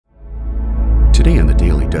Today on the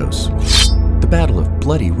Daily Dose, the Battle of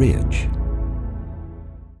Bloody Ridge.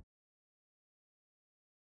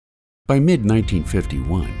 By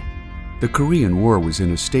mid-1951, the Korean War was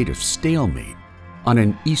in a state of stalemate on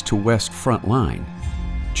an east-to-west front line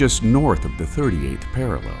just north of the 38th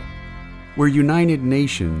parallel, where United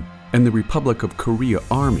Nations and the Republic of Korea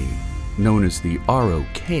Army, known as the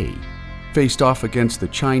ROK, faced off against the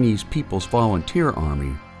Chinese People's Volunteer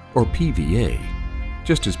Army, or PVA,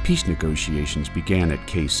 just as peace negotiations began at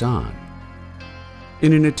Kaesong.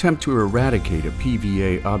 In an attempt to eradicate a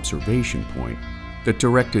PVA observation point that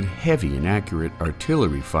directed heavy and accurate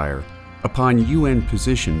artillery fire upon UN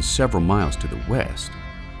positions several miles to the west,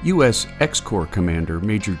 U.S. Ex-Corps Commander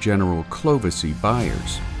Major General Clovis E.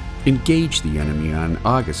 Byers engaged the enemy on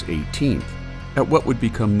August 18th at what would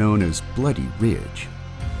become known as Bloody Ridge.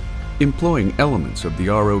 Employing elements of the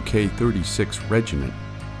ROK 36th Regiment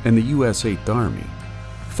and the U.S. 8th Army,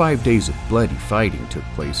 5 days of bloody fighting took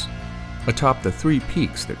place atop the three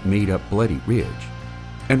peaks that made up Bloody Ridge,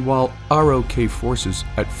 and while ROK forces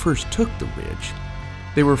at first took the ridge,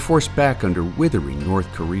 they were forced back under withering North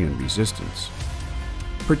Korean resistance.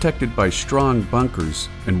 Protected by strong bunkers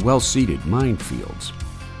and well-seeded minefields,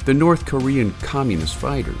 the North Korean Communist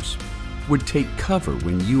fighters would take cover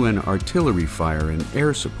when UN artillery fire and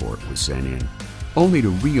air support was sent in, only to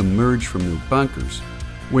re-emerge from their bunkers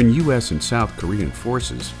when US and South Korean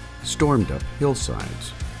forces stormed up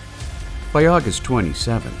hillsides. By August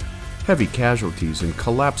 27th, heavy casualties and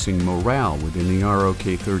collapsing morale within the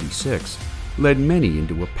ROK 36 led many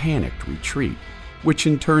into a panicked retreat, which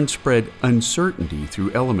in turn spread uncertainty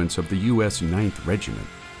through elements of the US 9th Regiment.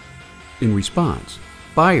 In response,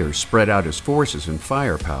 Byers spread out his forces and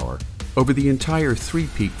firepower over the entire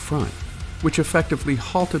three-peak front, which effectively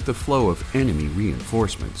halted the flow of enemy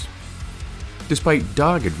reinforcements. Despite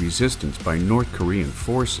dogged resistance by North Korean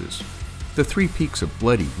forces, the three peaks of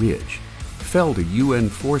Bloody Ridge fell to UN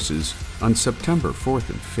forces on September 4th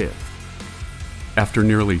and 5th. After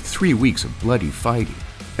nearly 3 weeks of bloody fighting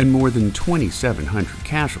and more than 2,700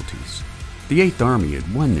 casualties, the 8th Army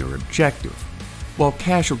had won their objective, while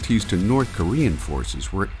casualties to North Korean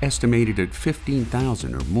forces were estimated at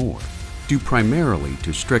 15,000 or more, due primarily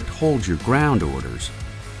to strict hold-your-ground orders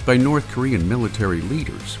by North Korean military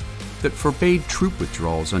leaders that forbade troop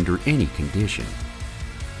withdrawals under any condition.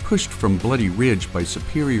 Pushed from Bloody Ridge by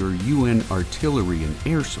superior UN artillery and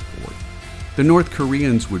air support, the North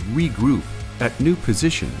Koreans would regroup at new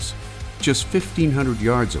positions just 1,500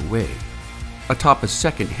 yards away, atop a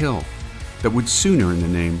second hill that would soon earn the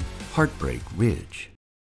name Heartbreak Ridge.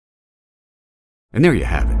 And there you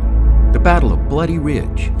have it, the Battle of Bloody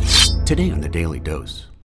Ridge, today on the Daily Dose.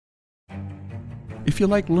 If you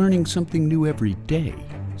like learning something new every day,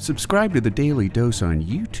 subscribe to the Daily Dose on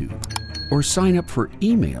YouTube or sign up for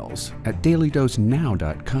emails at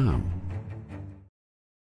dailydosenow.com.